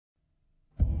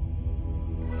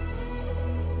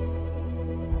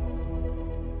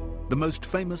The most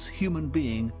famous human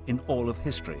being in all of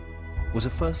history was a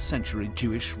first-century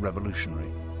Jewish revolutionary.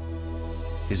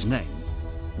 His name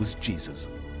was Jesus.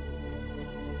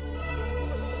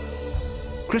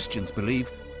 Christians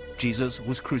believe Jesus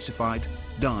was crucified,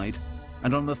 died,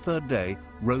 and on the third day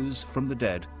rose from the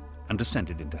dead and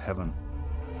ascended into heaven.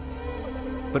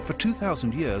 But for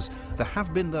 2,000 years, there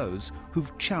have been those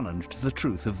who've challenged the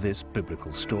truth of this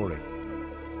biblical story.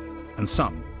 And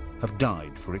some have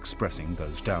died for expressing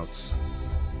those doubts.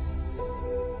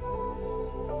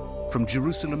 From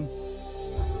Jerusalem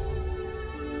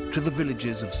to the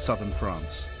villages of southern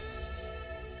France,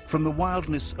 from the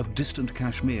wildness of distant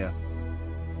Kashmir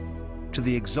to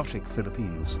the exotic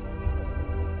Philippines,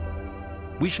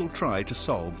 we shall try to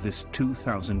solve this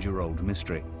 2,000-year-old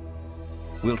mystery.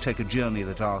 We'll take a journey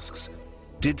that asks,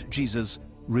 did Jesus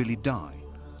really die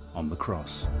on the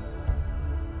cross?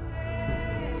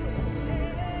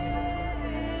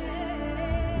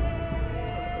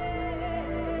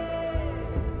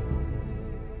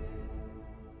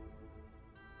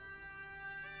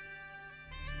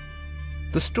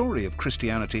 The story of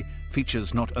Christianity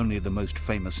features not only the most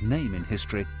famous name in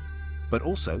history, but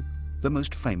also the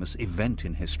most famous event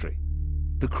in history,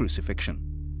 the crucifixion.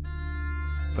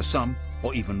 For some,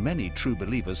 or even many true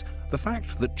believers, the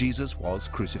fact that Jesus was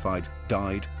crucified,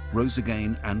 died, rose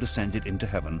again, and ascended into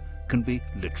heaven can be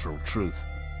literal truth.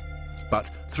 But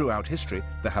throughout history,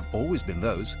 there have always been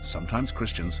those, sometimes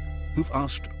Christians, who've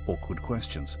asked awkward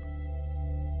questions.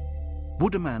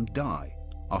 Would a man die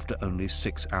after only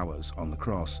 6 hours on the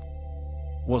cross?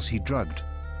 Was he drugged?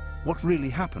 What really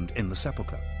happened in the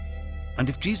sepulchre? And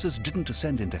if Jesus didn't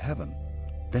ascend into heaven,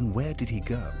 then where did he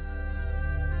go?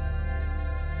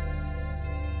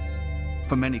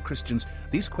 For many Christians,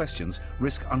 these questions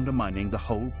risk undermining the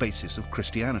whole basis of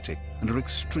Christianity and are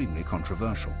extremely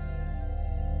controversial.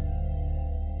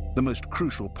 The most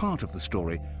crucial part of the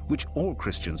story, which all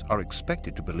Christians are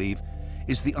expected to believe,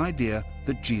 is the idea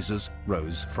that Jesus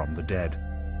rose from the dead,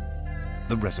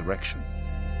 the resurrection.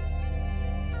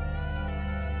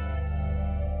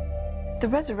 The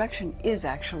resurrection is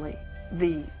actually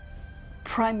the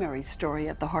primary story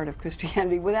at the heart of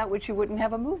Christianity, without which you wouldn't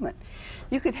have a movement.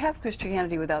 You could have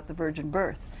Christianity without the virgin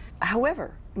birth.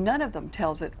 However, none of them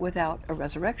tells it without a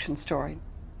resurrection story.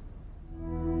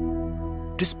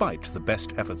 Despite the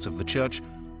best efforts of the Church,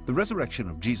 the resurrection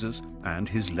of Jesus and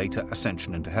his later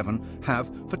ascension into heaven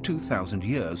have, for 2,000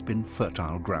 years, been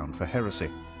fertile ground for heresy.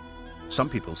 Some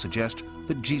people suggest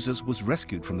that Jesus was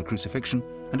rescued from the crucifixion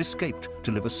and escaped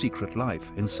to live a secret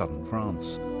life in southern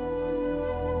France.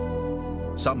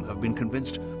 Some have been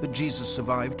convinced that Jesus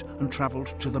survived and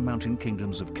traveled to the mountain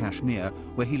kingdoms of Kashmir,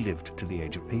 where he lived to the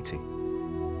age of 80.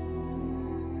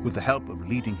 With the help of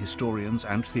leading historians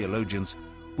and theologians,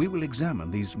 we will examine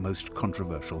these most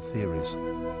controversial theories.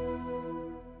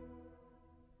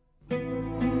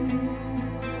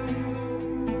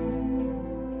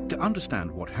 To understand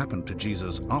what happened to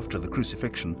Jesus after the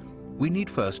crucifixion, we need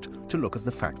first to look at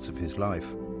the facts of his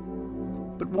life.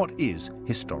 But what is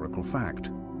historical fact?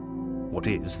 What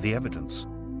is the evidence?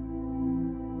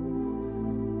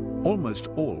 Almost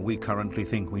all we currently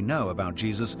think we know about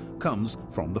Jesus comes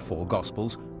from the four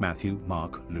Gospels: Matthew,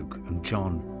 Mark, Luke, and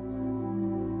John.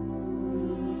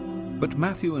 But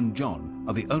Matthew and John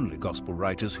are the only Gospel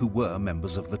writers who were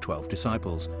members of the 12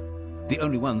 disciples, the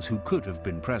only ones who could have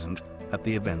been present at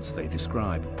the events they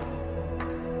describe.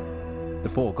 The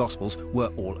four Gospels were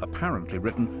all apparently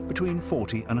written between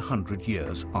 40 and 100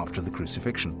 years after the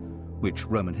crucifixion, which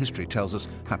Roman history tells us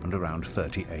happened around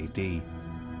 30 AD.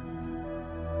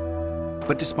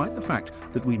 But despite the fact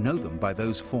that we know them by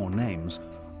those four names,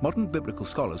 modern biblical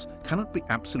scholars cannot be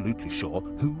absolutely sure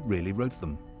who really wrote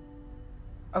them.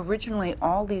 Originally,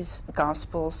 all these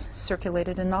Gospels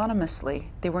circulated anonymously.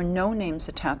 There were no names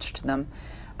attached to them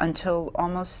until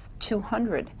almost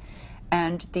 200.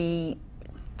 And the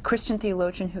Christian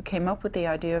theologian who came up with the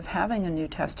idea of having a New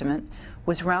Testament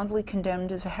was roundly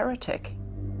condemned as a heretic.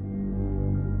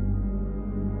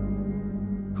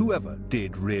 Whoever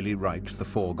did really write the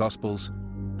four Gospels,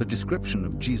 the description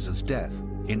of Jesus' death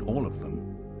in all of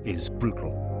them is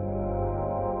brutal.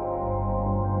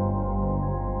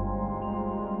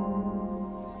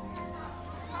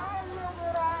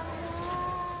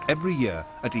 Every year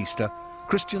at Easter,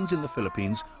 Christians in the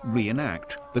Philippines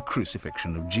reenact the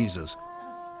crucifixion of Jesus.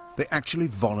 They actually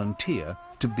volunteer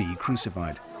to be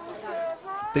crucified.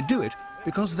 They do it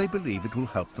because they believe it will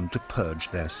help them to purge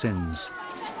their sins.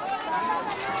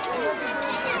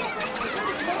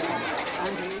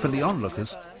 For the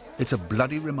onlookers, it's a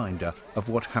bloody reminder of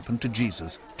what happened to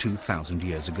Jesus 2,000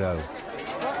 years ago.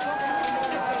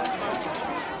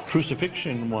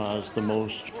 Crucifixion was the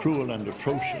most cruel and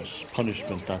atrocious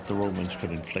punishment that the Romans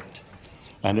could inflict.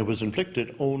 And it was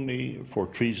inflicted only for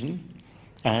treason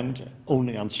and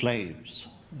only on slaves.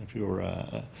 If you were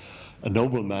a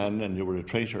nobleman and you were a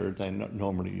traitor, then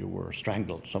normally you were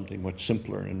strangled, something much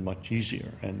simpler and much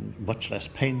easier and much less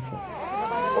painful.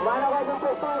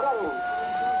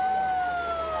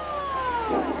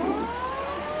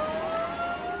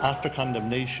 After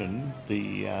condemnation,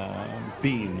 the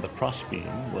beam, the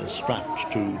crossbeam, was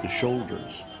strapped to the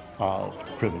shoulders of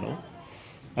the criminal,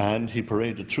 and he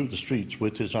paraded through the streets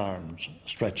with his arms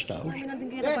stretched out.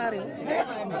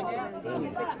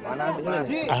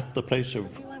 At the place of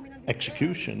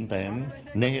execution, then,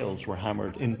 nails were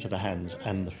hammered into the hands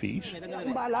and the feet.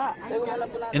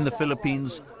 In the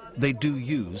Philippines, they do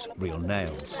use real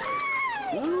nails.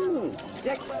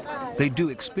 They do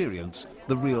experience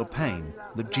the real pain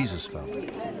that Jesus felt.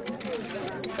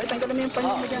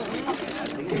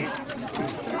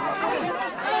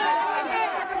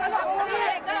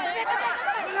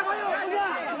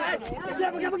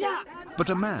 But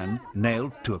a man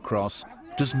nailed to a cross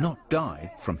does not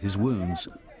die from his wounds.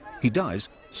 He dies,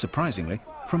 surprisingly,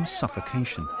 from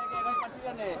suffocation.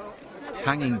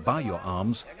 Hanging by your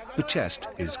arms, the chest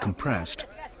is compressed.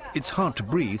 It's hard to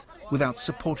breathe without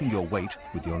supporting your weight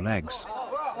with your legs.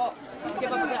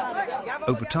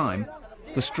 Over time,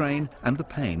 the strain and the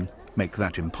pain make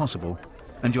that impossible,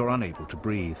 and you're unable to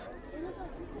breathe.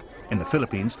 In the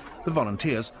Philippines, the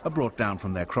volunteers are brought down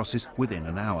from their crosses within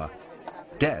an hour.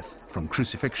 Death from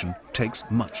crucifixion takes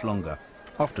much longer,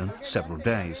 often several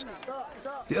days.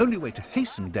 The only way to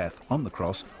hasten death on the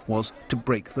cross was to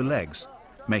break the legs,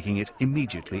 making it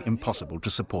immediately impossible to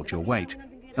support your weight,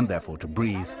 and therefore to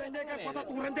breathe.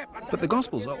 But the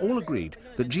Gospels are all agreed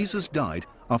that Jesus died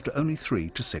after only 3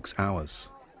 to 6 hours.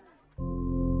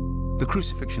 The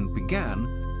crucifixion began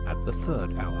at the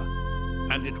 3rd hour.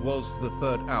 And it was the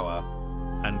 3rd hour,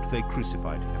 and they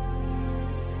crucified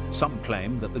him. Some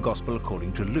claim that the Gospel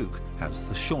according to Luke has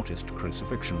the shortest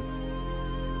crucifixion.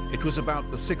 It was about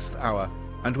the 6th hour,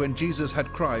 and when Jesus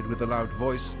had cried with a loud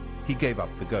voice, he gave up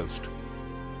the ghost.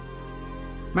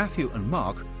 Matthew and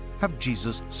Mark have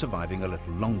Jesus surviving a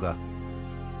little longer.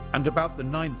 And about the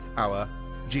 9th hour,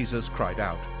 Jesus cried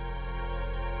out.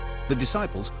 The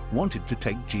disciples wanted to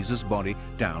take Jesus' body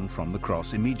down from the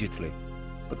cross immediately,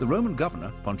 but the Roman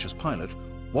governor, Pontius Pilate,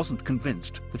 wasn't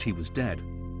convinced that he was dead.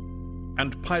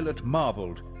 And Pilate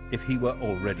marveled if he were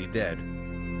already dead.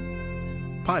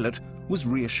 Pilate was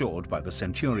reassured by the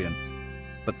centurion,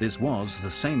 but this was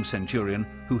the same centurion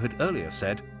who had earlier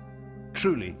said,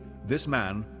 "Truly, this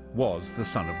man was the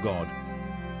Son of God."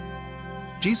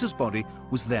 Jesus' body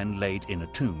was then laid in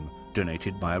a tomb,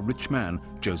 donated by a rich man,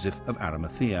 Joseph of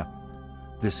Arimathea.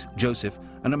 This Joseph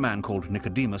and a man called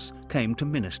Nicodemus came to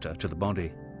minister to the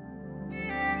body.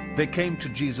 They came to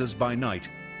Jesus by night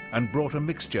and brought a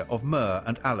mixture of myrrh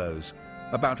and aloes,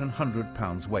 about 100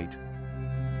 pounds weight.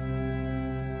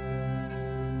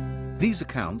 These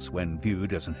accounts, when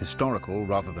viewed as an historical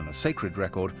rather than a sacred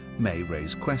record, may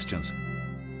raise questions.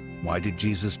 Why did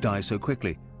Jesus die so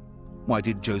quickly? Why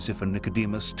did Joseph and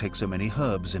Nicodemus take so many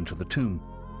herbs into the tomb?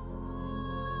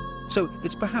 So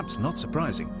it's perhaps not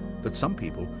surprising that some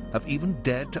people have even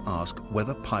dared to ask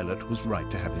whether Pilate was right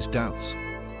to have his doubts,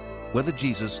 whether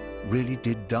Jesus really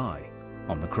did die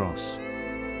on the cross.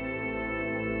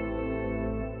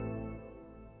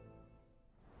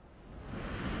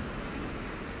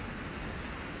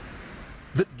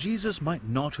 That Jesus might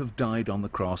not have died on the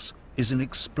cross is an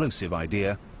explosive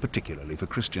idea, particularly for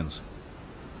Christians.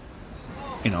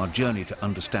 In our journey to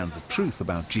understand the truth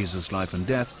about Jesus' life and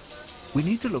death, we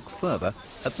need to look further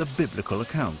at the biblical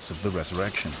accounts of the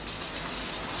resurrection.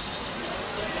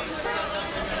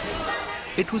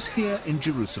 It was here in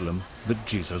Jerusalem that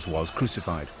Jesus was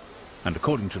crucified, and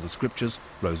according to the scriptures,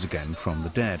 rose again from the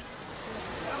dead.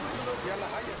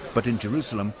 But in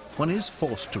Jerusalem, one is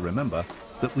forced to remember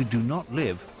that we do not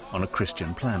live on a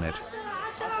Christian planet.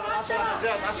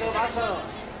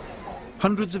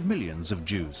 Hundreds of millions of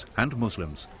Jews and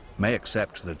Muslims may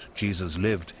accept that Jesus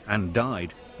lived and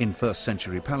died in first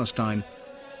century Palestine,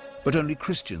 but only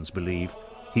Christians believe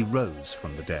he rose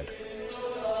from the dead.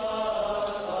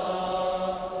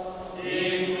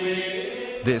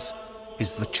 This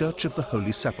is the Church of the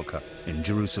Holy Sepulchre in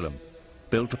Jerusalem,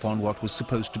 built upon what was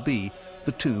supposed to be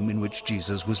the tomb in which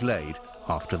Jesus was laid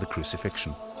after the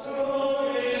crucifixion.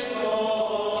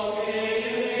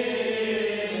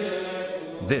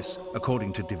 This,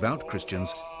 according to devout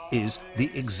Christians, is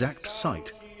the exact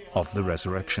site of the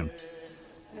resurrection.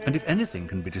 And if anything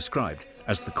can be described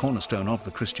as the cornerstone of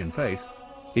the Christian faith,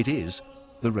 it is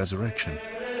the resurrection.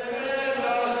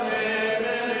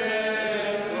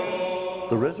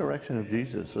 The resurrection of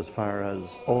Jesus, as far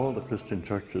as all the Christian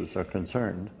churches are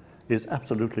concerned, is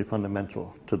absolutely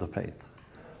fundamental to the faith.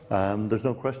 There's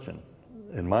no question,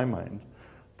 in my mind,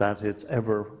 that it's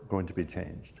ever going to be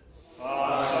changed.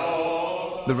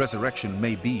 The resurrection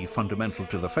may be fundamental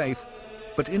to the faith,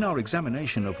 but in our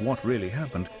examination of what really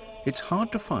happened, it's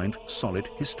hard to find solid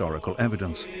historical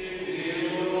evidence.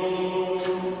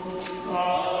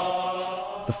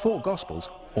 The four Gospels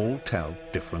all tell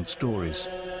different stories.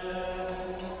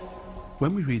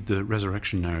 When we read the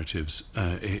resurrection narratives,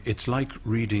 it's like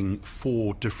reading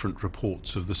four different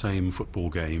reports of the same football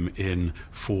game in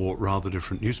four rather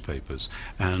different newspapers.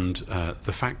 And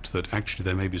the fact that actually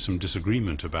there may be some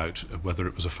disagreement about whether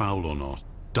it was a foul or not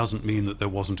doesn't mean that there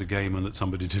wasn't a game and that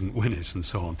somebody didn't win it and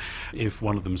so on. If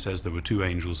one of them says there were two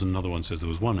angels and another one says there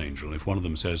was one angel, if one of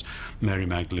them says Mary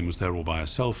Magdalene was there all by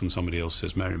herself and somebody else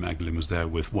says Mary Magdalene was there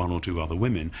with one or two other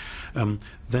women,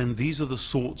 then these are the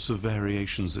sorts of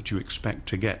variations that you expect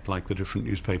to get, like the different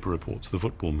newspaper reports of the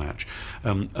football match.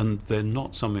 And they're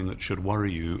not something that should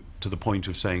worry you to the point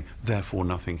of saying, therefore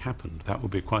nothing happened. That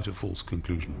would be quite a false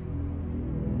conclusion.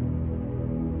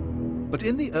 But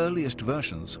in the earliest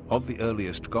versions of the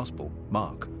earliest Gospel,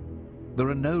 Mark, there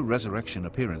are no resurrection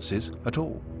appearances at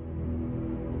all.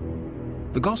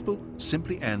 The Gospel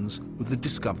simply ends with the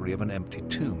discovery of an empty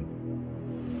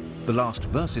tomb. The last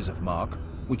verses of Mark,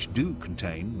 which do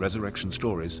contain resurrection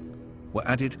stories, were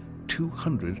added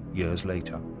 200 years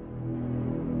later.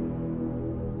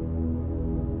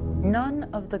 None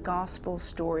of the Gospel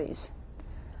stories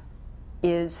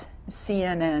is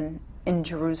CNN in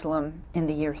Jerusalem in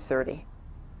the year 30.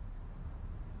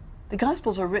 The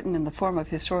Gospels are written in the form of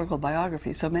historical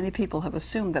biography, so many people have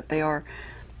assumed that they are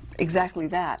exactly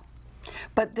that.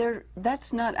 But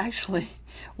that's not actually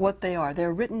what they are.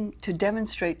 They're written to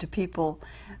demonstrate to people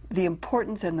the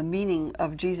importance and the meaning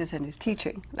of Jesus and his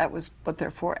teaching. That was what they're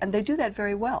for, and they do that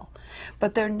very well.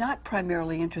 But they're not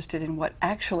primarily interested in what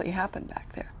actually happened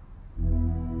back there.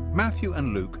 Matthew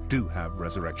and Luke do have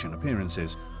resurrection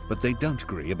appearances, but they don't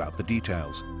agree about the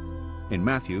details. In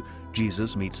Matthew,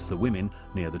 Jesus meets the women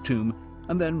near the tomb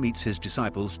and then meets his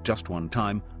disciples just one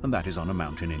time, and that is on a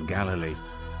mountain in Galilee.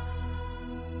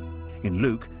 In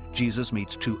Luke, Jesus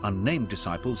meets two unnamed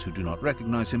disciples who do not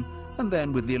recognize him, and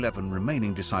then with the 11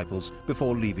 remaining disciples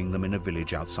before leaving them in a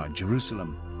village outside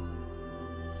Jerusalem.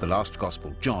 The last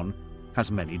Gospel, John, has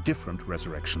many different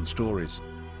resurrection stories.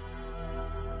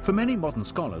 For many modern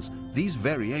scholars, these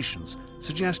variations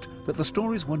suggest that the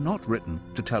stories were not written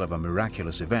to tell of a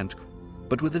miraculous event,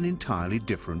 but with an entirely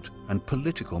different and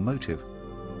political motive.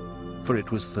 For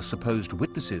it was the supposed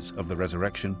witnesses of the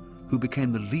resurrection who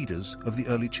became the leaders of the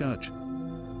early church.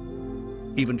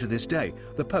 Even to this day,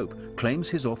 the Pope claims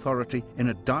his authority in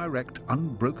a direct,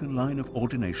 unbroken line of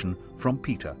ordination from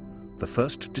Peter, the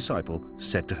first disciple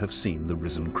said to have seen the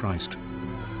risen Christ.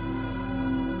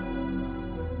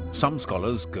 Some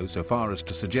scholars go so far as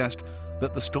to suggest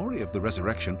that the story of the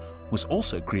resurrection was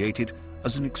also created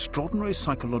as an extraordinary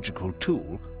psychological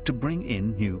tool to bring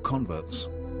in new converts.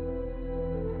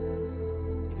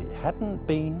 If it hadn't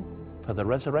been for the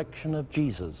resurrection of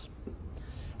Jesus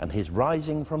and his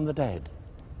rising from the dead,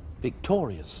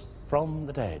 victorious from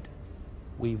the dead,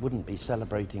 we wouldn't be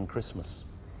celebrating Christmas.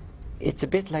 It's a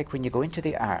bit like when you go into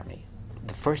the army.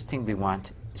 The first thing we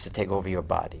want is to take over your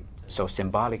body. So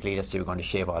symbolically, let's say we're going to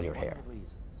shave all your hair.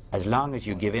 As long as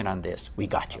you give in on this, we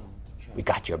got you. We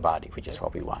got your body, which is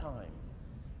what we want.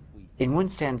 In one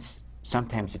sense,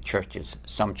 sometimes the churches,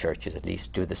 some churches at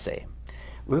least, do the same.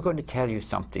 We're going to tell you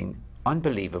something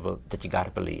unbelievable that you got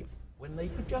to believe. When they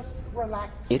could just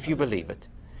relax. If you believe it,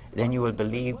 then you will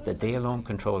believe that they alone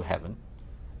control heaven,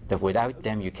 that without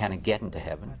them you cannot get into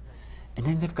heaven, and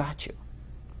then they've got you.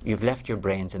 You've left your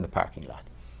brains in the parking lot.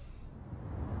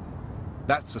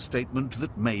 That's a statement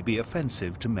that may be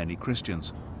offensive to many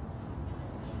Christians.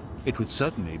 It would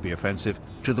certainly be offensive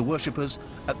to the worshippers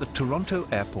at the Toronto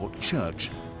Airport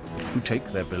Church, who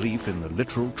take their belief in the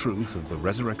literal truth of the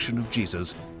resurrection of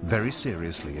Jesus very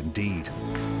seriously indeed.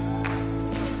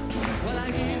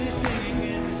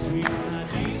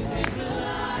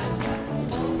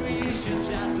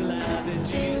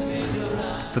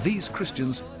 For these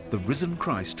Christians, the risen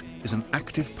Christ is an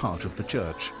active part of the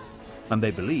church, and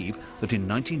they believe that in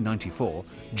 1994,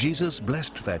 Jesus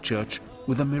blessed their church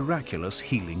with a miraculous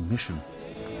healing mission.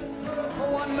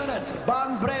 For 1 minute,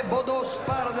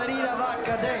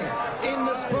 in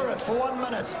the spirit for 1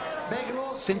 minute.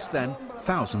 Since then,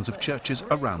 thousands of churches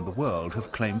around the world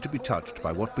have claimed to be touched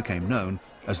by what became known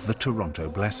as the Toronto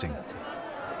Blessing.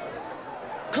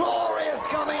 Glory is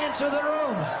coming into the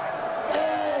room.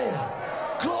 Hey,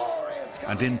 glory is coming.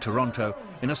 And in Toronto,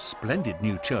 in a splendid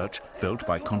new church built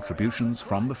by contributions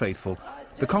from the faithful,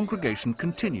 the congregation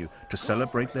continue to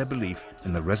celebrate their belief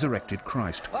in the resurrected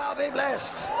Christ. Well, be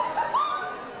blessed.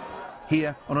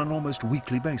 Here, on an almost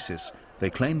weekly basis, they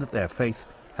claim that their faith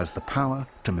has the power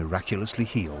to miraculously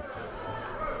heal.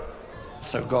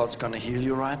 So God's going to heal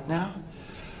you right now?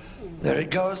 There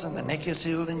it goes, and the neck is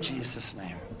healed in Jesus'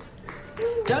 name.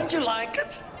 Don't you like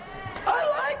it?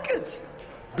 I like it.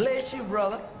 Bless you,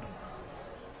 brother.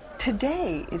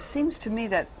 Today, it seems to me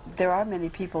that there are many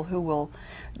people who will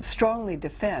strongly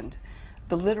defend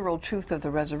the literal truth of the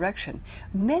resurrection.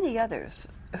 Many others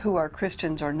who are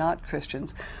Christians or not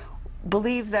Christians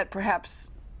believe that perhaps,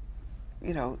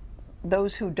 you know,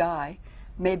 those who die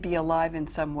may be alive in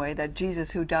some way, that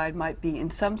Jesus who died might be in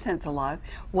some sense alive,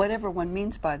 whatever one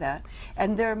means by that.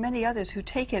 And there are many others who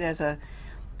take it as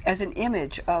an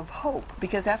image of hope,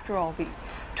 because after all,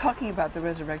 talking about the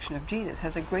resurrection of Jesus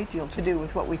has a great deal to do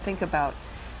with what we think about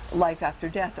life after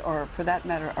death, or for that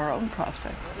matter, our own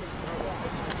prospects.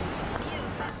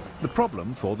 The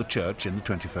problem for the church in the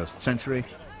 21st century,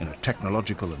 in a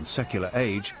technological and secular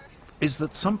age, is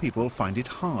that some people find it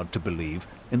hard to believe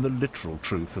in the literal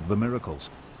truth of the miracles,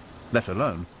 let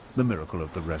alone the miracle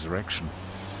of the resurrection.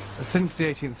 Since the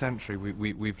 18th century,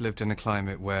 we've lived in a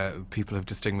climate where people have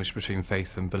distinguished between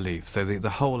faith and belief. So the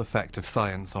whole effect of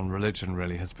science on religion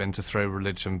really has been to throw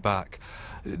religion back,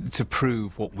 to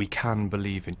prove what we can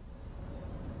believe in.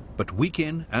 But week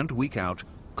in and week out,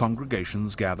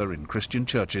 congregations gather in Christian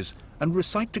churches and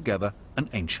recite together an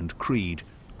ancient creed,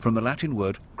 from the Latin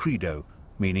word credo,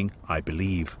 meaning I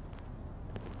believe.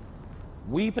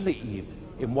 We believe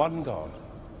in one God,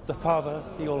 the Father,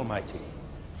 the Almighty.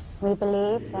 We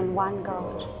believe in one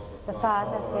God, the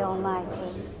Father, the Almighty.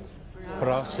 For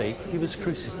our sake, he was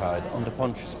crucified under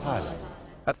Pontius Pilate.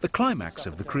 At the climax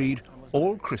of the creed,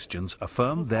 all Christians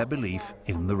affirm their belief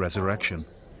in the resurrection.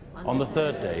 On the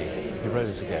third day, he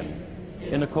rose again,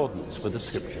 in accordance with the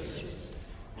Scriptures.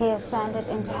 He ascended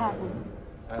into heaven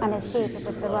and is seated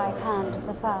at the right hand of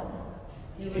the Father.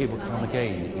 He will come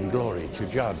again in glory to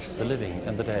judge the living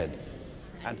and the dead.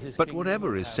 But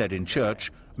whatever is said in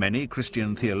church, many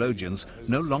Christian theologians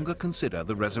no longer consider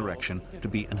the resurrection to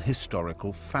be an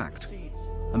historical fact.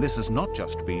 And this has not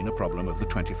just been a problem of the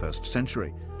 21st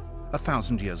century.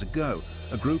 1,000 years ago,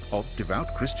 a group of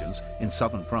devout Christians in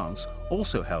southern France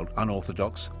also held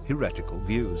unorthodox, heretical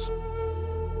views.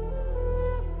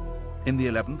 In the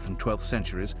 11th and 12th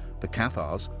centuries, the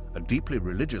Cathars, a deeply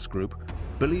religious group,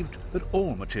 believed that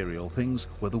all material things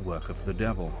were the work of the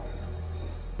devil.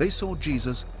 They saw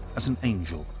Jesus as an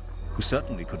angel, who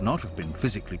certainly could not have been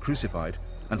physically crucified,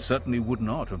 and certainly would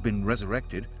not have been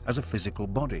resurrected as a physical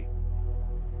body.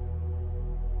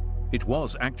 It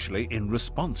was actually in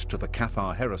response to the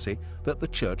Cathar heresy that the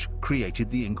Church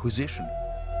created the Inquisition.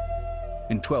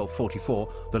 In 1244,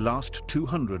 the last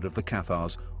 200 of the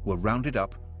Cathars were rounded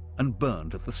up and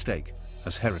burned at the stake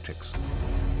as heretics.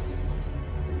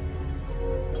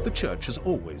 The Church has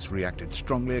always reacted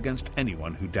strongly against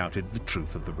anyone who doubted the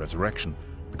truth of the resurrection,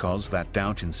 because that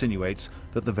doubt insinuates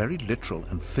that the very literal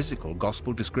and physical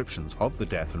gospel descriptions of the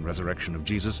death and resurrection of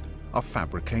Jesus are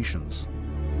fabrications.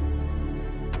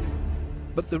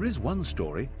 But there is one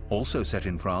story, also set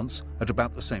in France at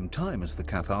about the same time as the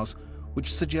Cathars,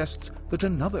 which suggests that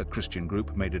another Christian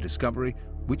group made a discovery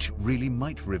which really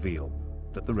might reveal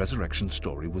that the resurrection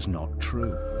story was not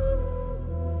true.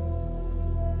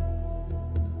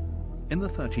 In the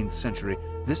 13th century,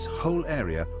 this whole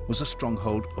area was a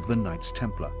stronghold of the Knights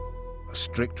Templar, a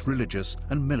strict religious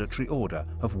and military order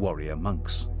of warrior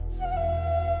monks.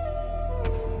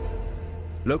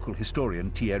 Local historian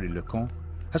Thierry Lecon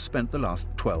has spent the last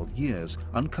 12 years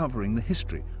uncovering the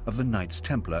history of the Knights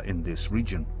Templar in this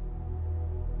region.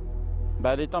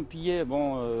 The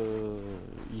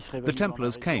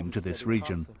Templars came to this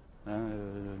region.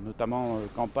 There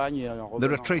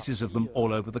are traces of them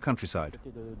all over the countryside.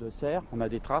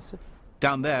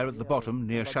 Down there at the bottom,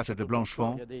 near Château de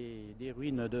Blanchefont,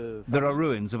 there are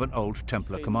ruins of an old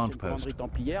Templar command post.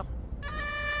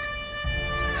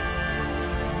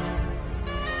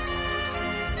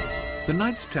 The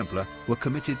Knights Templar were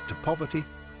committed to poverty,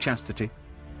 chastity,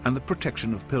 and the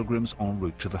protection of pilgrims en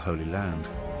route to the Holy Land.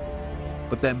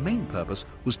 But their main purpose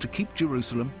was to keep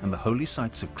Jerusalem and the holy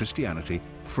sites of Christianity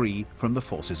free from the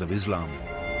forces of Islam.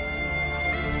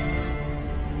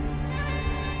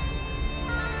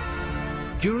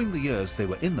 During the years they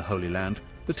were in the Holy Land,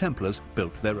 the Templars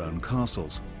built their own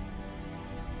castles.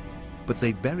 But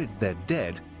they buried their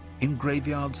dead in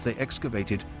graveyards they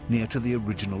excavated near to the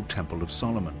original Temple of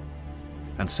Solomon.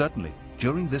 And certainly,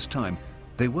 during this time,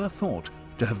 they were thought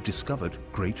to have discovered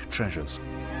great treasures.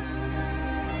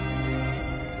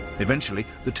 Eventually,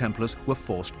 the Templars were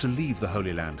forced to leave the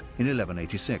Holy Land in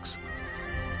 1186.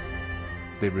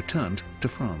 They returned to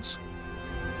France.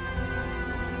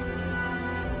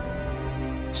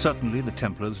 Certainly, the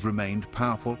Templars remained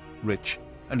powerful, rich,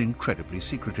 and incredibly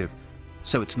secretive,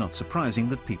 so it's not surprising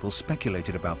that people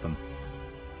speculated about them.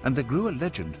 And there grew a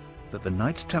legend that the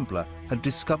Knights Templar had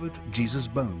discovered Jesus'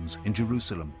 bones in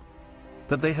Jerusalem,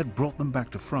 that they had brought them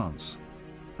back to France,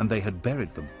 and they had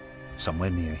buried them somewhere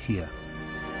near here.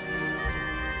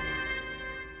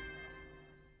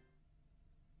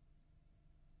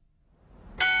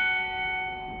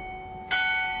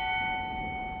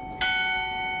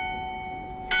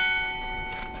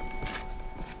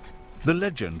 The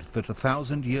legend that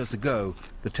 1,000 years ago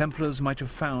the Templars might have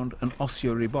found an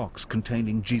ossuary box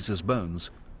containing Jesus'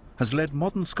 bones has led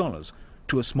modern scholars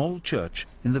to a small church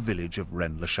in the village of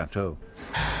Rennes-le-Château.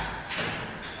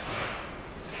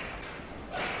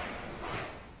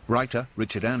 Writer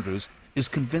Richard Andrews is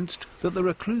convinced that there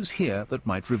are clues here that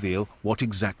might reveal what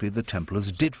exactly the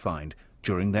Templars did find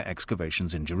during their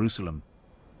excavations in Jerusalem.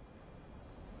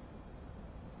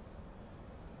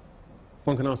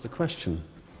 One can ask the question,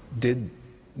 did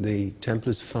the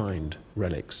Templars find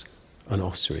relics, an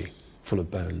ossuary full of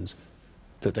bones,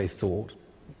 that they thought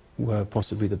were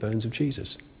possibly the bones of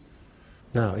Jesus?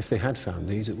 Now, if they had found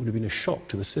these, it would have been a shock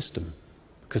to the system,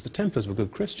 because the Templars were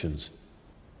good Christians.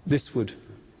 This would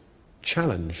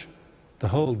challenge the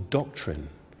whole doctrine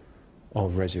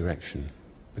of resurrection,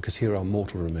 because here are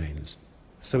mortal remains.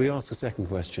 So we ask the second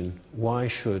question, why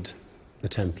should the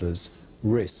Templars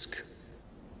risk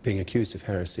being accused of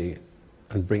heresy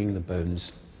and bringing the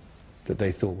bones that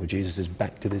they thought were Jesus's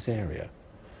back to this area?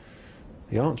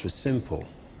 The answer is simple.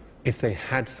 If they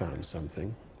had found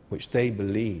something which they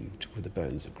believed were the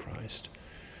bones of Christ,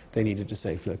 they needed a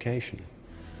safe location.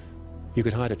 You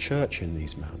could hide a church in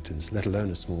these mountains, let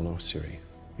alone a small ossuary.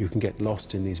 You can get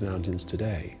lost in these mountains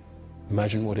today.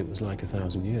 Imagine what it was like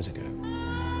 1,000 years ago.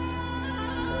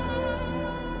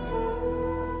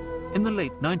 In the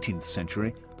late 19th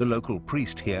century, the local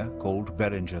priest here, called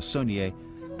Berenger Saunier,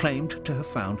 claimed to have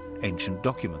found ancient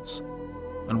documents.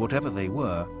 And whatever they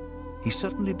were, he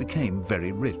certainly became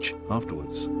very rich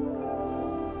afterwards.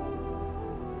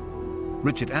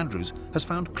 Richard Andrews has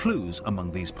found clues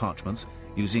among these parchments,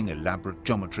 using elaborate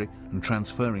geometry and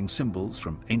transferring symbols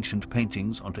from ancient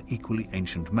paintings onto equally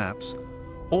ancient maps,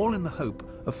 all in the hope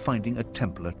of finding a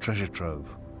Templar treasure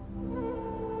trove.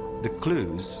 The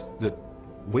clues that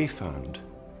we found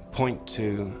point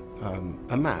to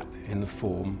a map in the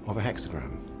form of a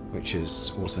hexagram, which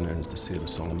is also known as the Seal of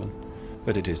Solomon,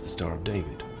 but it is the Star of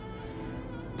David.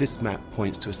 This map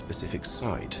points to a specific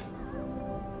site.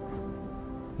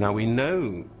 Now we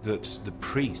know that the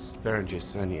priest, Berenger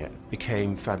Saunier,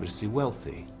 became fabulously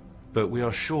wealthy, but we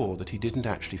are sure that he didn't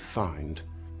actually find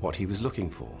what he was looking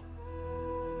for.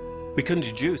 We can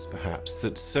deduce, perhaps,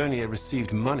 that Saunier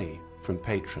received money from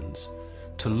patrons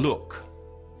to look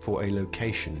for a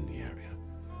location in the area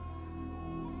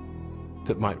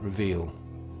that might reveal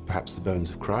perhaps the bones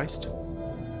of Christ.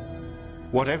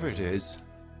 Whatever it is,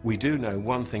 we do know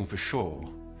one thing for sure.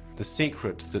 The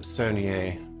secret that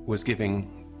Saunier was giving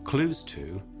clues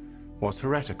to was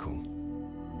heretical.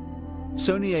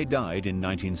 Saunier died in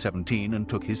 1917 and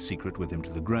took his secret with him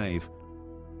to the grave.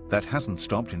 That hasn't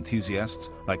stopped enthusiasts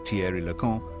like Thierry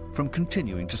Lecan from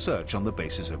continuing to search on the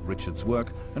basis of Richard's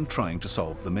work and trying to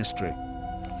solve the mystery.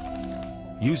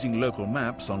 Using local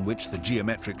maps on which the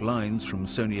geometric lines from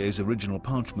Saunier's original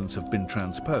parchments have been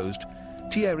transposed,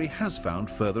 Thierry has found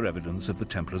further evidence of the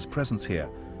Templars' presence here,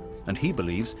 and he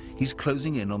believes he's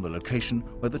closing in on the location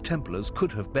where the Templars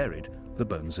could have buried the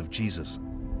bones of Jesus.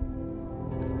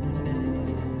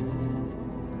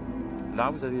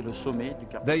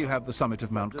 There you have the summit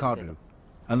of Mount Cardu,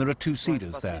 and there are two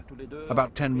cedars there,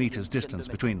 about 10 meters distance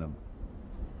between them.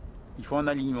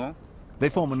 They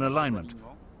form an alignment,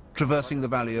 traversing the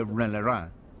valley of Rennes-le-Rhin,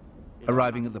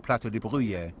 arriving at the Plateau des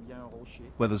Bruyères,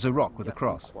 where there's a rock with a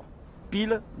cross.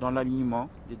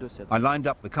 I lined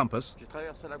up the compass.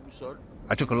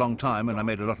 I took a long time and I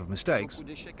made a lot of mistakes,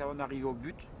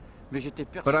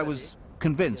 but I was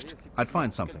convinced I'd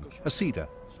find something, a cedar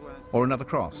or another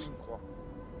cross.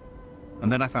 And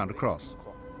then I found a cross.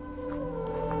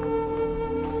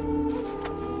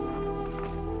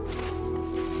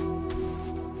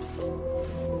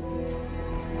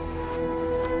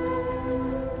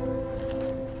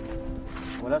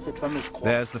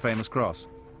 There's the famous cross.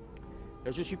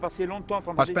 I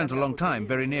spent a long time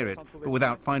very near it, but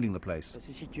without finding the place.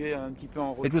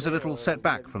 It was a little set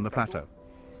back from the plateau.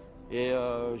 It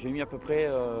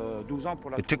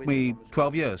took me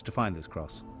 12 years to find this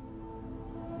cross.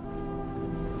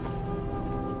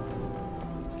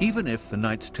 Even if the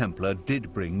Knights Templar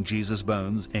did bring Jesus'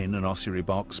 bones in an ossuary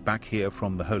box back here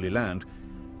from the Holy Land,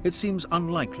 it seems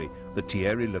unlikely that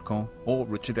Thierry Lecan or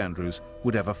Richard Andrews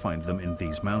would ever find them in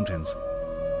these mountains.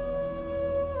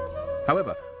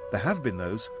 However, there have been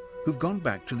those who've gone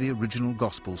back to the original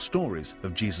gospel stories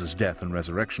of Jesus' death and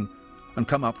resurrection and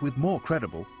come up with more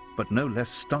credible, but no less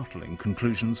startling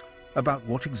conclusions about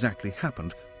what exactly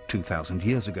happened 2,000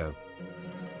 years ago.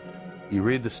 You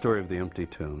read the story of the empty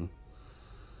tomb,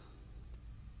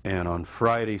 and on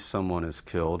Friday someone is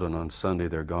killed, and on Sunday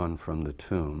they're gone from the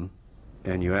tomb,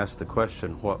 and you ask the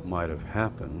question, what might have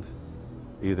happened?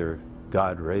 Either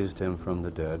God raised him from the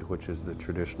dead, which is the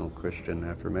traditional Christian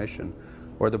affirmation,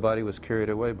 or the body was carried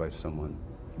away by someone,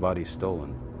 body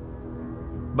stolen.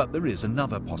 But there is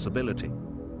another possibility.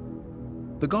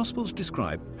 The Gospels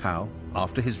describe how,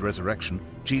 after his resurrection,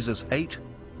 Jesus ate,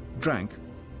 drank,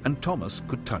 and Thomas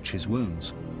could touch his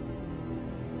wounds.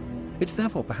 It's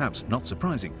therefore perhaps not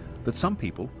surprising that some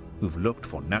people who've looked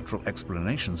for natural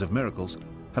explanations of miracles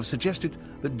have suggested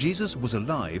that Jesus was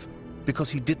alive because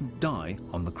he didn't die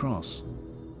on the cross.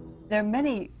 There are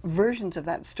many versions of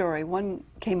that story. One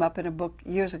came up in a book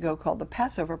years ago called The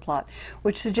Passover Plot,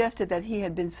 which suggested that he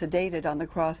had been sedated on the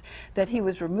cross, that he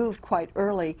was removed quite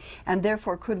early, and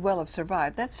therefore could well have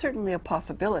survived. That's certainly a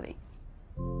possibility.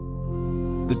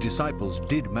 The disciples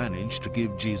did manage to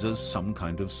give Jesus some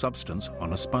kind of substance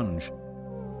on a sponge.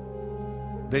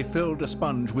 They filled a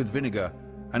sponge with vinegar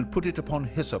and put it upon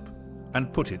hyssop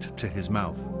and put it to his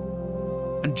mouth.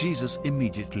 And Jesus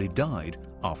immediately died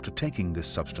after taking this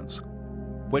substance.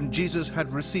 When Jesus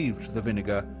had received the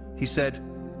vinegar, he said,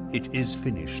 "It is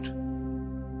finished."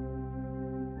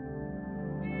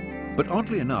 But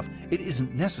oddly enough, it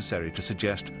isn't necessary to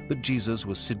suggest that Jesus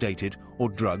was sedated or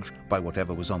drugged by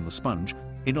whatever was on the sponge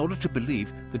in order to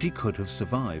believe that he could have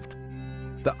survived.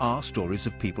 There are stories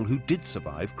of people who did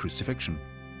survive crucifixion.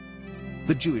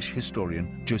 The Jewish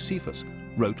historian Josephus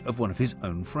wrote of one of his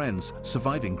own friends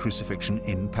surviving crucifixion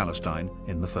in Palestine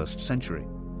in the 1st century.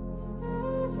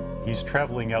 He's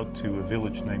traveling out to a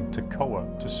village named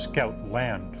Tekoa to scout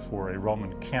land for a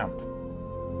Roman camp.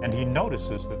 And he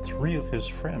notices that 3 of his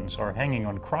friends are hanging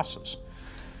on crosses.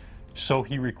 So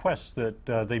he requests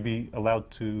that they be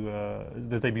allowed to,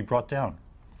 that they be brought down.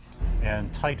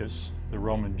 And Titus, the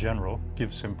Roman general,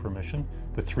 gives him permission.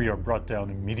 The 3 are brought down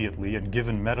immediately and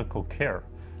given medical care.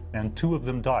 And 2 of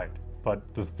them died, but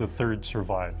the 3rd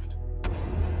survived.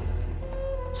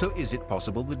 So is it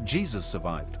possible that Jesus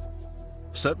survived?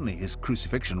 Certainly his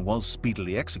crucifixion was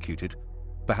speedily executed,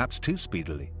 perhaps too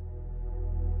speedily.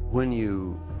 When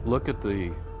you look at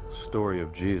the story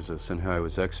of Jesus and how he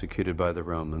was executed by the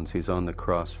Romans, he's on the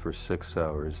cross for 6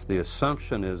 hours. The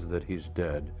assumption is that he's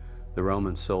dead. The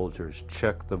Roman soldiers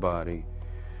checked the body.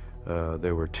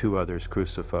 There were 2 others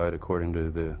crucified according to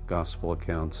the gospel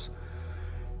accounts,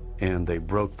 and they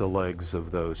broke the legs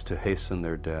of those to hasten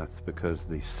their death because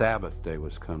the Sabbath day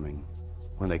was coming.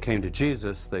 When they came to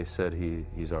Jesus, they said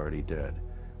he's already dead.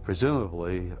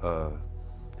 Presumably,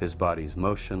 his body's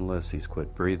motionless, he's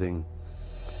quit breathing.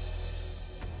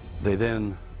 They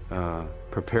then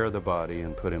prepare the body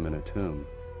and put him in a tomb,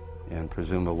 and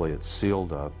presumably it's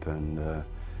sealed up, and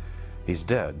he's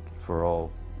dead for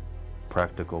all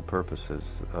practical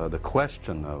purposes. The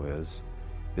question, though, is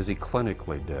he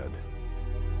clinically dead?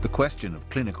 The question of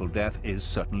clinical death is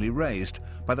certainly raised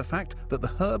by the fact that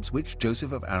the herbs which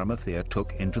Joseph of Arimathea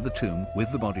took into the tomb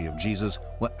with the body of Jesus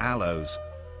were aloes.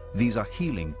 These are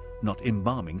healing, not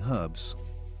embalming herbs.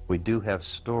 We do have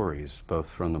stories, both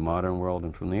from the modern world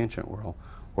and from the ancient world,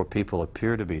 where people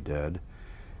appear to be dead,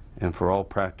 and for all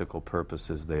practical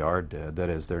purposes they are dead. That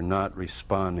is, they're not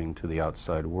responding to the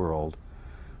outside world,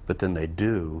 but then they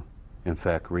do, in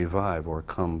fact, revive or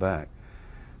come back.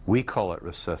 We call it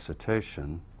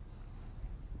resuscitation,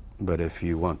 but if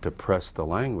you want to press the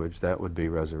language, that would be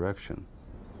resurrection.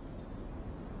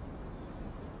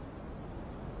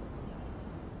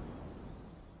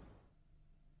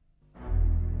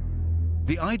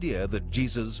 The idea that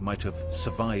Jesus might have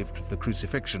survived the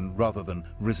crucifixion rather than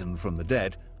risen from the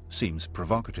dead seems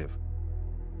provocative.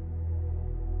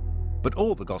 But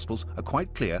all the Gospels are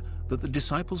quite clear that the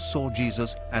disciples saw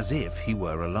Jesus as if he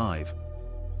were alive.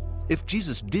 If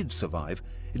Jesus did survive,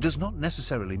 it does not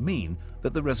necessarily mean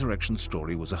that the resurrection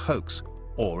story was a hoax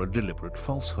or a deliberate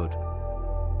falsehood.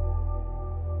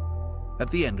 At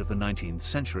the end of the 19th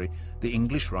century, the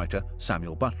English writer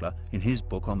Samuel Butler, in his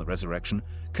book on the resurrection,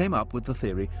 came up with the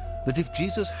theory that if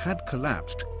Jesus had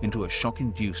collapsed into a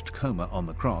shock-induced coma on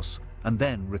the cross and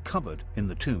then recovered in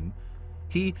the tomb,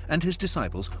 he and his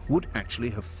disciples would actually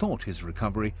have thought his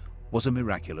recovery was a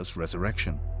miraculous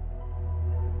resurrection.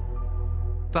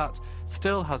 that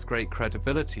still has great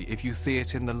credibility if you see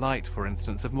it in the light, for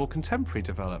instance, of more contemporary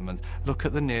developments. Look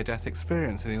at the near-death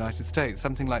experience in the United States.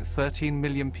 Something like 13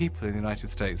 million people in the United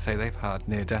States say they've had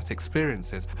near-death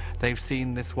experiences. They've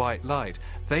seen this white light.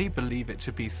 They believe it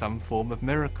to be some form of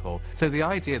miracle. So the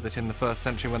idea that in the first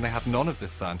century, when they had none of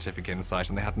this scientific insight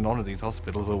and they had none of these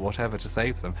hospitals or whatever to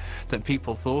save them, that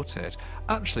people thought it,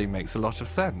 actually makes a lot of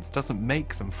sense. Doesn't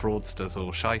make them fraudsters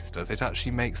or shysters. It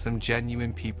actually makes them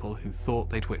genuine people who thought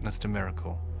they'd witnessed a miracle.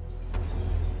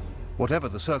 Whatever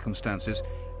the circumstances,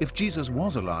 if Jesus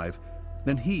was alive,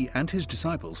 then he and his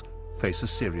disciples face a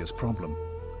serious problem.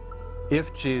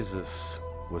 If Jesus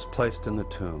was placed in the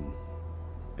tomb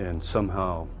and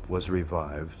somehow was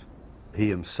revived, he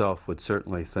himself would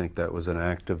certainly think that was an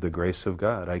act of the grace of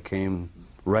God. I came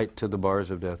right to the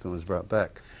bars of death and was brought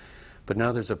back. But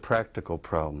now there's a practical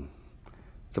problem.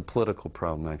 It's a political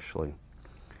problem, actually.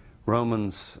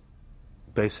 Romans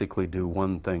basically do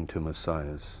one thing to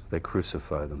messiahs. They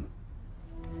crucify them.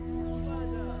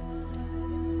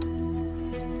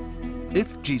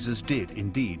 If Jesus did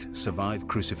indeed survive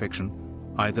crucifixion,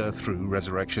 either through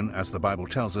resurrection, as the Bible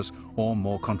tells us, or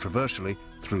more controversially,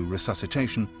 through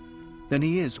resuscitation, then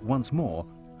he is once more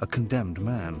a condemned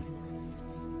man.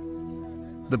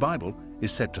 The Bible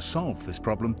is said to solve this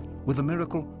problem with a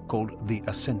miracle called the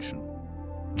Ascension.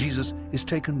 Jesus is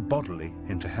taken bodily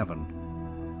into heaven.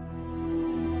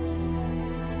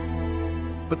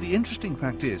 But the interesting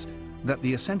fact is that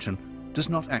the Ascension does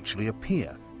not actually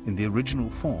appear in the original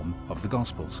form of the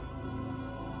Gospels.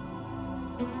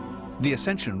 The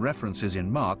Ascension references in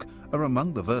Mark are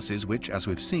among the verses which, as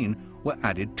we've seen, were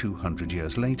added 200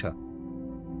 years later.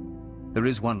 There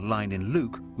is one line in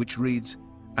Luke which reads,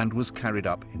 "and was carried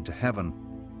up into heaven."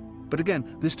 But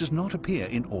again, this does not appear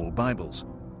in all Bibles.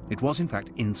 It was in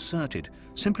fact inserted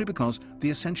simply because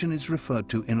the Ascension is referred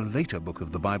to in a later book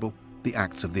of the Bible, the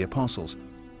Acts of the Apostles,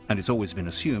 and it's always been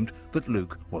assumed that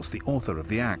Luke was the author of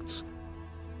the Acts.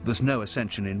 There's no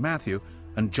Ascension in Matthew,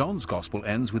 and John's Gospel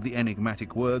ends with the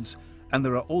enigmatic words, "and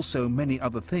there are also many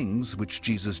other things which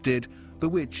Jesus did, the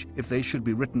which, if they should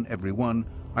be written every one,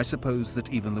 I suppose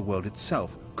that even the world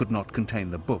itself could not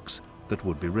contain the books that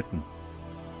would be written."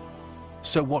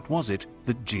 So what was it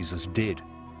that Jesus did?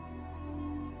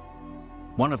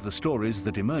 One of the stories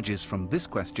that emerges from this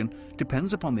question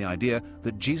depends upon the idea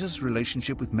that Jesus'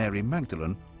 relationship with Mary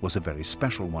Magdalene was a very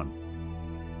special one.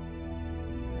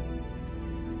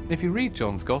 If you read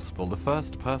John's Gospel, the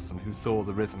first person who saw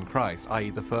the risen Christ, i.e.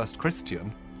 the first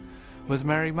Christian, was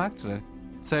Mary Magdalene.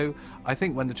 So I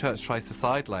think when the church tries to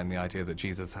sideline the idea that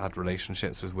Jesus had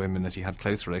relationships with women, that he had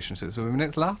close relationships with women,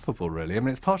 it's laughable, really. I mean,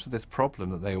 it's part of this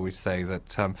problem that they always say that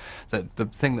that the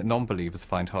thing that non-believers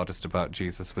find hardest about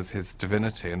Jesus was his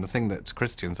divinity, and the thing that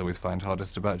Christians always find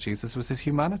hardest about Jesus was his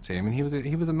humanity. I mean,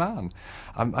 he was a man.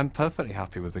 I'm perfectly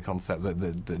happy with the concept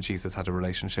that Jesus had a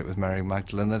relationship with Mary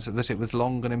Magdalene, that it was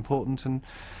long and important and,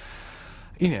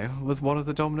 you know, was one of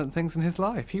the dominant things in his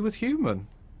life. He was human.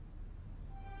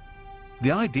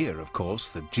 The idea, of course,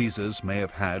 that Jesus may have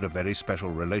had a very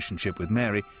special relationship with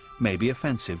Mary may be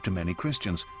offensive to many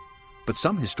Christians, but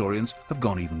some historians have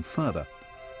gone even further.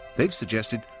 They've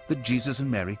suggested that Jesus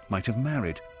and Mary might have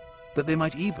married, that they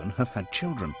might even have had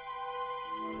children.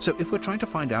 So if we're trying to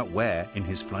find out where, in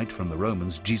his flight from the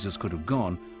Romans, Jesus could have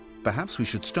gone, perhaps we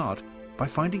should start by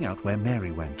finding out where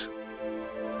Mary went.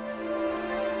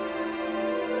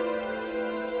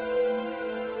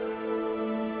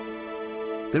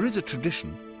 There is a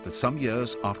tradition that some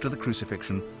years after the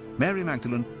crucifixion, Mary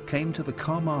Magdalene came to the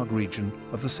Camargue region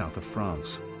of the south of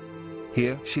France.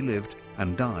 Here she lived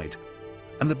and died,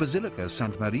 and the Basilica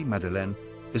Sainte Marie Madeleine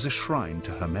is a shrine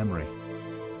to her memory.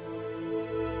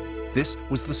 This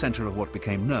was the center of what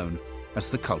became known as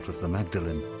the cult of the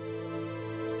Magdalene.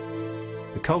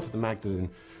 The cult of the Magdalene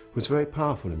was very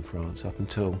powerful in France up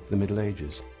until the Middle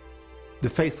Ages. The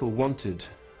faithful wanted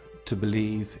to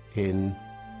believe in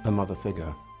a mother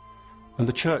figure, and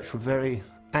the church were very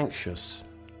anxious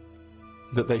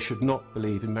that they should not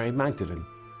believe in Mary Magdalene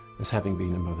as having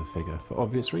been a mother figure for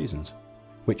obvious reasons,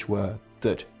 which were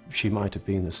that she might have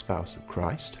been the spouse of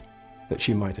Christ, that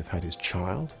she might have had his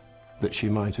child, that she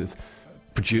might have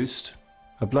produced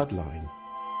a bloodline.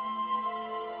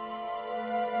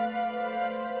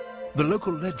 The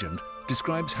local legend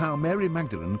describes how Mary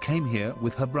Magdalene came here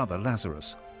with her brother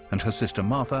Lazarus and her sister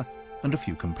Martha and a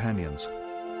few companions.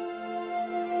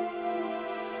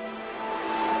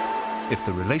 If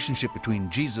the relationship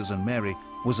between Jesus and Mary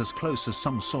was as close as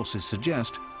some sources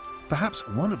suggest, perhaps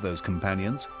one of those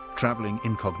companions, traveling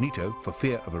incognito for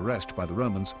fear of arrest by the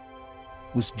Romans,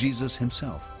 was Jesus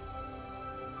himself.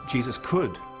 Jesus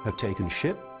could have taken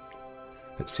ship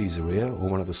at Caesarea or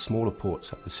one of the smaller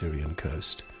ports up the Syrian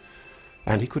coast,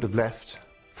 and he could have left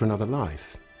for another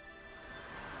life.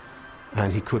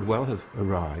 And he could well have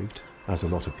arrived, as a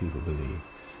lot of people believe,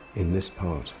 in this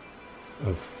part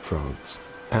of France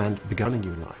and begun a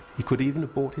new life. He could even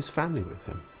have brought his family with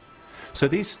him. So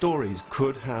these stories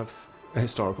could have a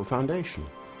historical foundation.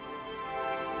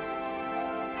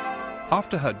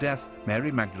 After her death,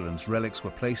 Mary Magdalene's relics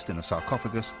were placed in a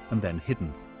sarcophagus and then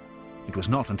hidden. It was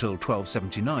not until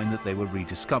 1279 that they were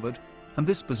rediscovered, and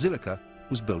this basilica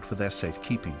was built for their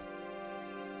safekeeping.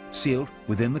 Sealed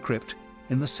within the crypt,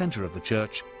 in the center of the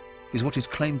church, is what is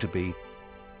claimed to be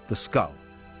the skull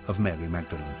of Mary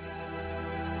Magdalene.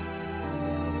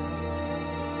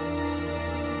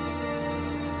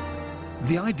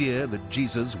 The idea that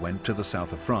Jesus went to the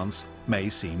south of France may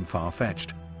seem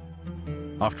far-fetched.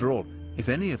 After all, if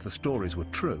any of the stories were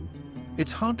true,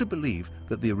 it's hard to believe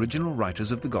that the original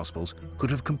writers of the Gospels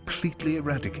could have completely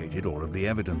eradicated all of the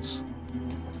evidence.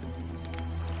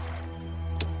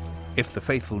 If the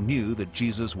faithful knew that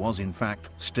Jesus was in fact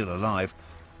still alive,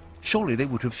 surely they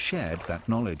would have shared that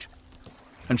knowledge.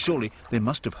 And surely they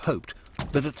must have hoped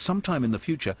that at some time in the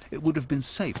future it would have been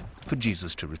safe for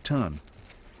Jesus to return.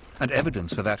 And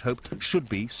evidence for that hope should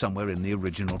be somewhere in the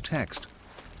original text.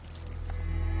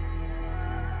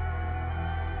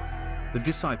 The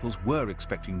disciples were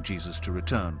expecting Jesus to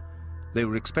return. They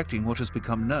were expecting what has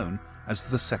become known as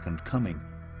the second coming.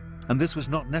 And this was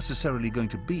not necessarily going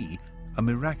to be a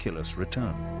miraculous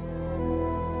return.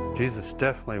 Jesus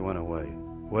definitely went away.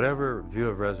 Whatever view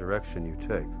of resurrection you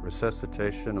take,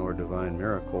 resuscitation or divine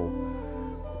miracle,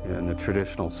 in the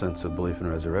traditional sense of belief in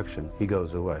resurrection, he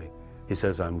goes away. He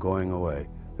says, I'm going away.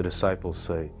 The disciples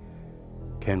say,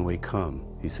 can we come?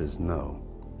 He says, no.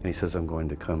 And he says, I'm going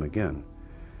to come again.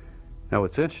 Now,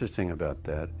 what's interesting about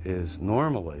that is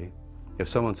normally, if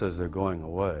someone says they're going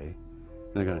away,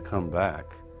 and they're going to come back,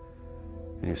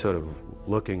 and you're sort of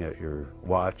looking at your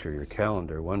watch or your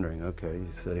calendar, wondering, okay,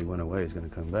 he said he went away, he's going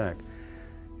to come back,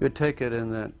 you would take it in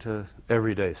that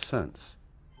everyday sense.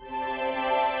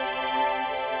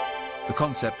 The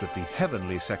concept of the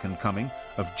heavenly second coming,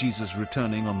 of Jesus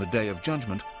returning on the day of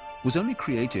judgment, was only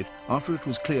created after it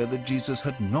was clear that Jesus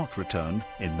had not returned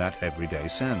in that everyday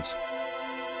sense.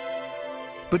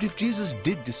 But if Jesus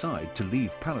did decide to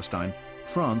leave Palestine,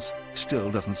 France still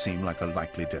doesn't seem like a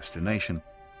likely destination.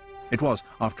 It was,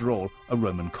 after all, a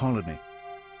Roman colony.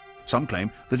 Some claim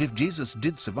that if Jesus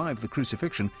did survive the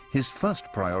crucifixion, his first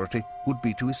priority would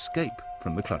be to escape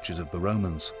from the clutches of the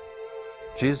Romans.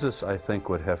 Jesus, I think,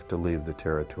 would have to leave the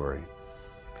territory.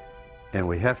 And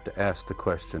we have to ask the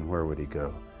question, where would he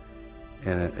go?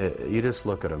 And you just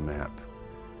look at a map.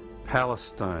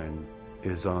 Palestine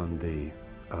is on the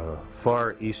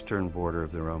far eastern border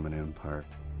of the Roman Empire.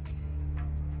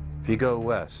 If you go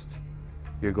west,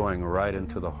 you're going right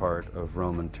into the heart of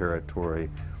Roman territory,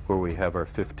 where we have our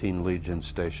 15 legions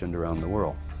stationed around the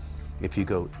world. If you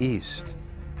go east,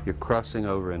 you're crossing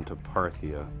over into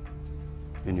Parthia,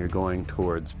 and you're going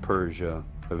towards Persia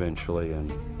eventually,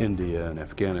 and India and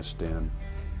Afghanistan,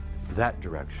 that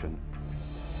direction.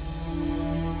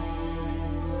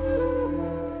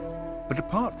 But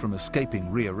apart from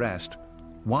escaping rearrest,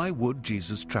 why would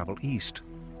Jesus travel east?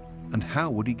 And how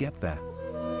would he get there?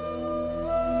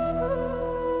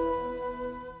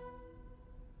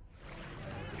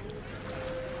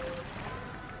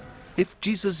 If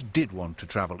Jesus did want to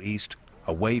travel east,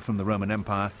 away from the Roman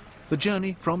Empire, the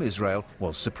journey from Israel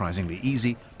was surprisingly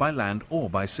easy by land or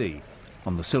by sea,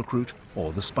 on the Silk Route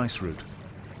or the Spice Route.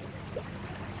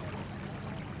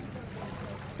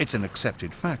 It's an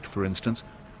accepted fact, for instance,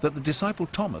 that the disciple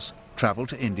Thomas traveled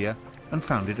to India and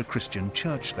founded a Christian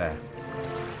church there.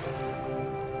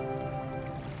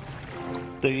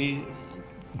 The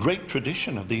great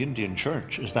tradition of the Indian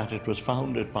church is that it was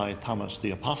founded by Thomas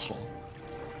the Apostle.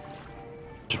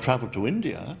 To travel to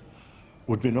India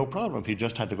would be no problem. He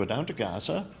just had to go down to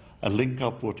Gaza and link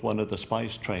up with one of the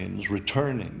spice trains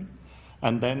returning,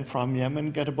 and then from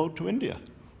Yemen get a boat to India.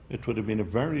 It would have been a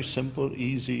very simple,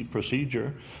 easy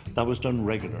procedure that was done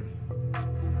regularly.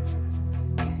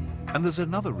 And there's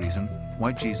another reason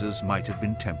why Jesus might have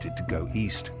been tempted to go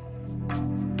east.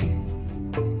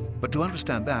 But to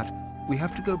understand that, we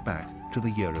have to go back to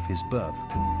the year of his birth.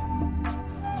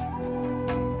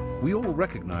 We all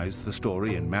recognize the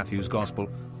story in Matthew's Gospel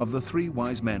of the 3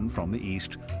 wise men from the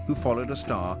east who followed a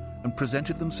star and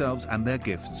presented themselves and their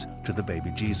gifts to the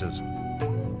baby Jesus.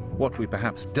 What we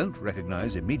perhaps don't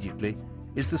recognize immediately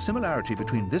is the similarity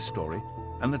between this story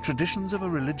and the traditions of a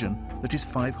religion that is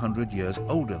 500 years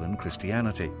older than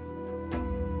Christianity: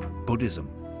 Buddhism.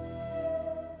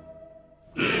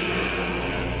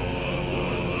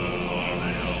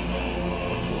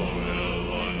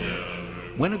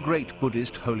 When a great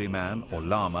Buddhist holy man or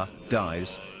lama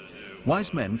dies,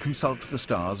 wise men consult the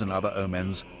stars and other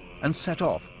omens and set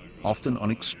off, often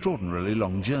on extraordinarily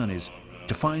long journeys,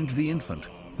 to find the infant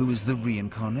who is the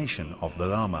reincarnation of the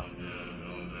lama.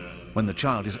 When the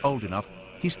child is old enough,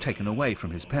 he's taken away from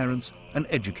his parents and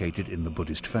educated in the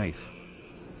Buddhist faith.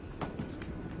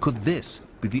 Could this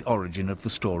be the origin of the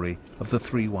story of the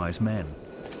three wise men?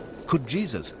 Could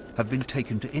Jesus have been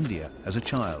taken to India as a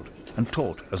child and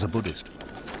taught as a Buddhist?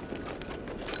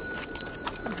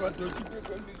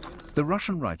 The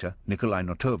Russian writer Nikolai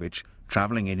Notovich,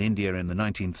 traveling in India in the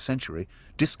 19th century,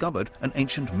 discovered an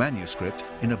ancient manuscript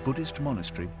in a Buddhist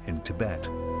monastery in Tibet.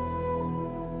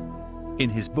 In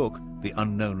his book, The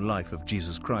Unknown Life of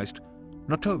Jesus Christ,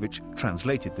 Notovich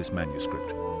translated this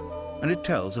manuscript, and it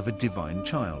tells of a divine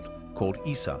child called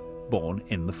Isa, born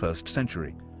in the 1st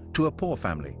century, to a poor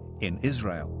family in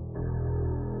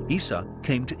Israel. Isa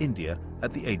came to India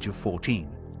at the age of 14,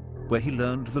 where he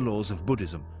learned the laws of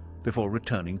Buddhism before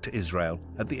returning to Israel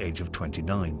at the age of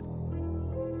 29.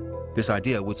 This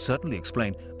idea would certainly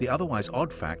explain the otherwise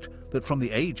odd fact that from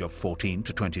the age of 14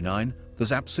 to 29,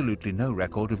 there's absolutely no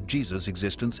record of Jesus'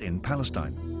 existence in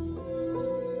Palestine.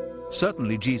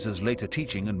 Certainly Jesus' later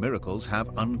teaching and miracles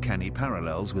have uncanny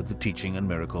parallels with the teaching and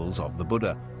miracles of the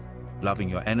Buddha. Loving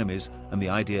your enemies and the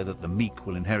idea that the meek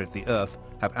will inherit the earth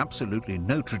have absolutely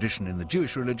no tradition in the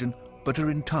Jewish religion, but are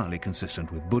entirely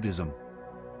consistent with Buddhism.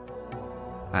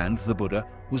 And the Buddha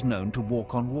was known to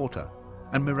walk on water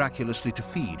and miraculously to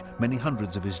feed many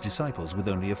hundreds of his disciples with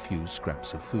only a few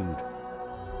scraps of food.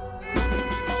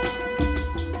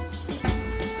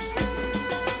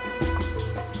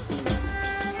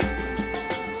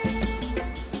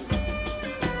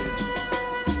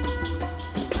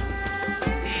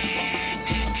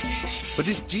 But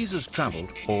if Jesus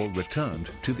traveled or returned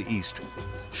to the East,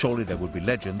 surely there would be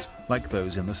legends like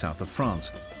those in the south of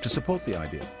France to support the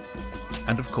idea.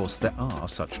 And of course there are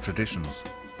such traditions.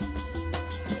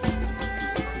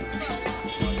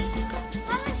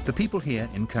 The people here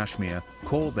in Kashmir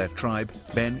call their tribe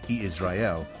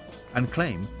Ben-e-Israel and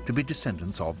claim to be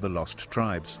descendants of the lost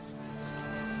tribes.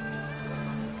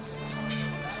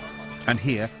 And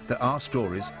here there are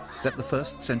stories that the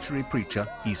 1st century preacher,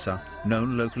 Isa,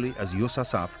 known locally as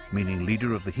Yusasaf, meaning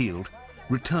leader of the healed,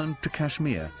 returned to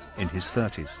Kashmir in his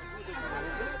 30s.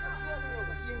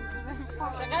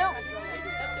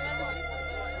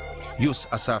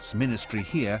 Yusasaf's ministry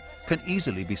here can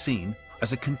easily be seen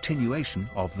as a continuation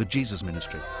of the Jesus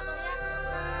ministry.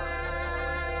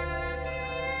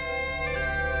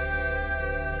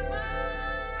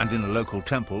 And in a local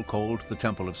temple called the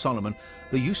Temple of Solomon,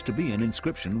 there used to be an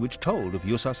inscription which told of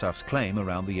Yusasaf's claim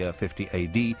around the year 50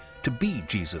 AD to be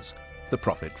Jesus, the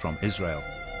prophet from Israel.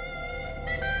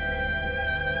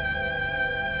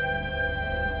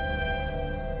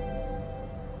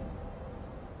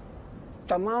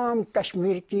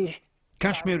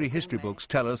 Kashmiri history books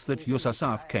tell us that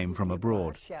Yusasaf came from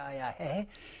abroad.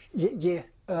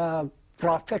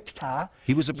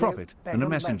 He was a prophet and a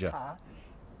messenger.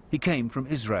 He came from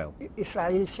Israel.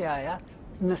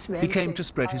 He came to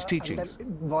spread his teachings.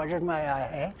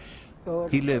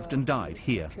 He lived and died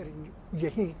here.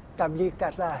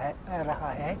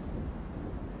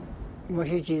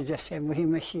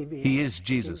 He is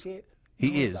Jesus.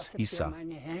 He is Isa.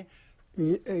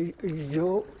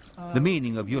 The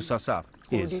meaning of Yusasaf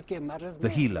is the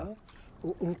healer.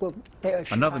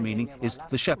 Another meaning is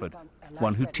the shepherd,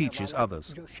 one who teaches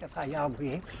others.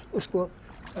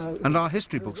 And our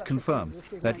history books confirm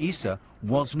that Isa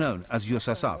was known as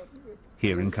Yusasaf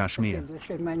here in Kashmir.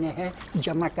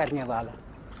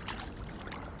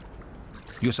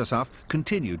 Yusasaf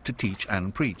continued to teach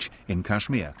and preach in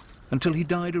Kashmir until he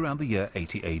died around the year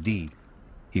 80 AD.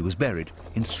 He was buried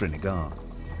in Srinagar.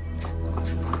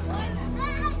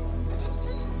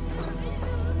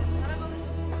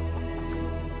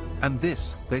 And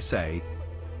this, they say,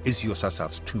 is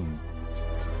Yusasaf's tomb.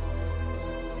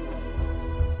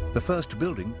 The first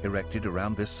building erected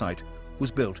around this site was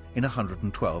built in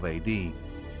 112 AD.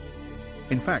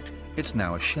 In fact, it's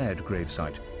now a shared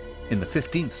gravesite. In the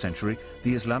 15th century,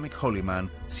 the Islamic holy man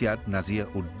Syed Nazir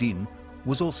ud-Din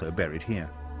was also buried here.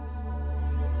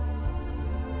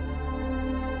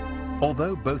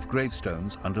 Although both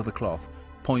gravestones under the cloth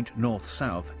point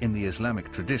north-south in the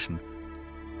Islamic tradition,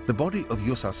 the body of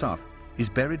Yusasaf is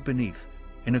buried beneath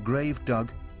in a grave dug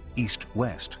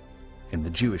east-west in the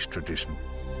Jewish tradition.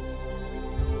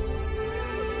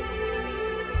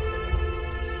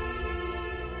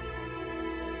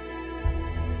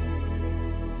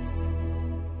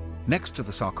 Next to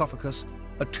the sarcophagus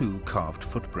are two carved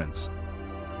footprints.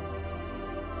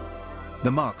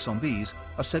 The marks on these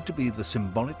are said to be the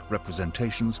symbolic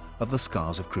representations of the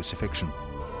scars of crucifixion.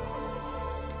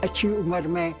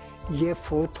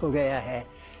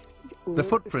 The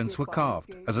footprints were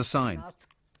carved as a sign.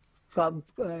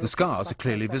 The scars are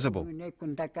clearly visible,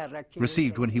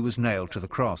 received when he was nailed to the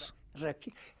cross. They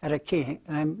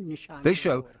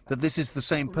show that this is the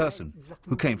same person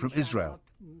who came from Israel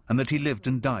and that he lived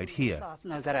and died here.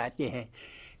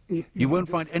 You won't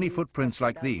find any footprints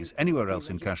like these anywhere else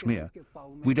in Kashmir.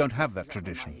 We don't have that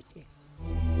tradition.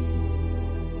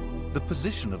 The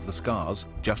position of the scars,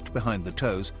 just behind the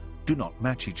toes, do not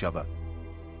match each other,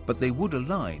 but they would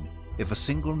align if a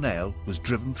single nail was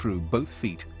driven through both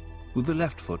feet, with the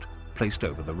left foot placed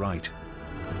over the right.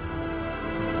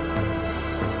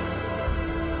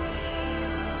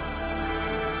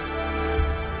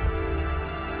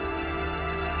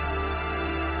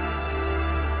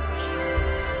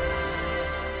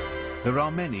 There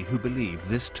are many who believe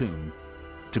this tomb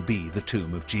to be the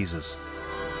tomb of Jesus.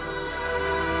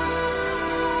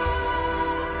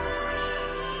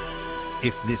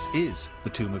 If this is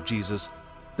the tomb of Jesus,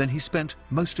 then he spent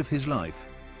most of his life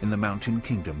in the mountain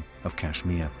kingdom of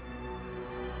Kashmir.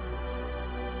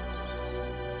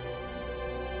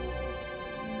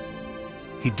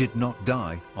 He did not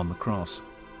die on the cross.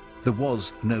 There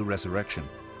was no resurrection.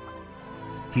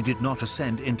 He did not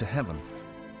ascend into heaven,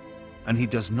 and he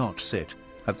does not sit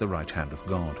at the right hand of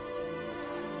God.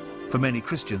 For many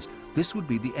Christians, this would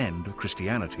be the end of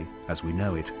Christianity as we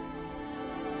know it.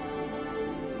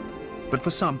 But for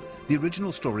some, the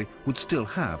original story would still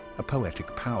have a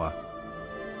poetic power.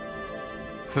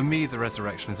 For me, the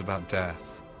resurrection is about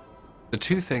death. The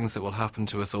two things that will happen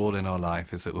to us all in our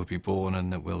life is that we'll be born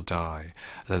and that we'll die.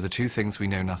 They're the two things we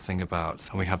know nothing about.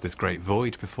 And we have this great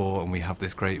void before and we have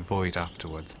this great void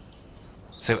afterwards.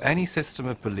 So any system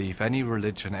of belief, any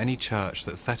religion, any church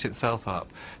that set itself up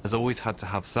has always had to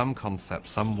have some concept,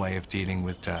 some way of dealing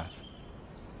with death.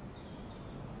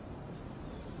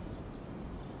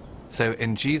 So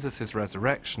in Jesus'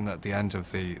 resurrection at the end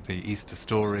of the Easter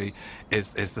story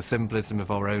is the symbolism of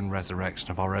our own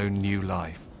resurrection, of our own new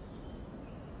life.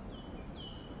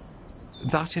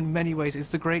 That in many ways is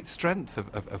the great strength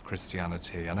of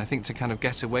Christianity, and I think to kind of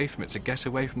get away from it, to get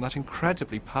away from that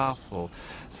incredibly powerful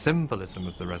symbolism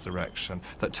of the resurrection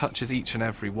that touches each and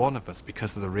every one of us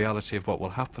because of the reality of what will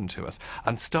happen to us,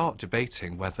 and start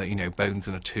debating whether, you know, bones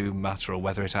in a tomb matter or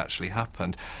whether it actually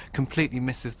happened, completely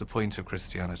misses the point of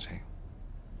Christianity.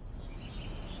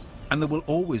 And there will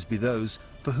always be those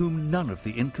for whom none of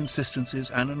the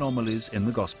inconsistencies and anomalies in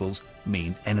the Gospels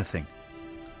mean anything.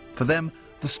 For them,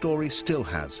 the story still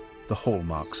has the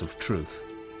hallmarks of truth,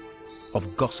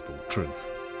 of gospel truth.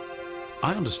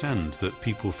 I understand that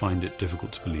people find it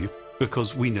difficult to believe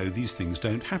because we know these things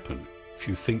don't happen. If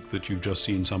you think that you've just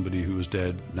seen somebody who was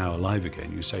dead now alive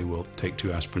again, you say, well, take 2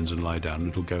 aspirins and lie down and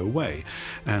it'll go away.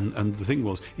 And the thing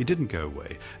was, it didn't go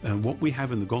away. And what we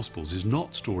have in the Gospels is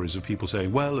not stories of people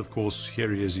saying, well, of course,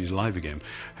 here he is, he's alive again.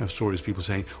 We have stories of people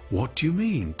saying, what do you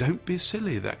mean? Don't be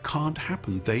silly, that can't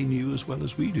happen. They knew as well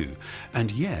as we do.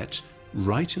 And yet,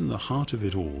 right in the heart of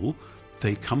it all,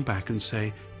 they come back and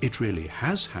say, it really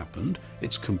has happened,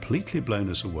 it's completely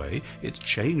blown us away, it's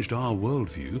changed our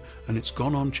worldview, and it's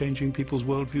gone on changing people's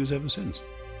worldviews ever since.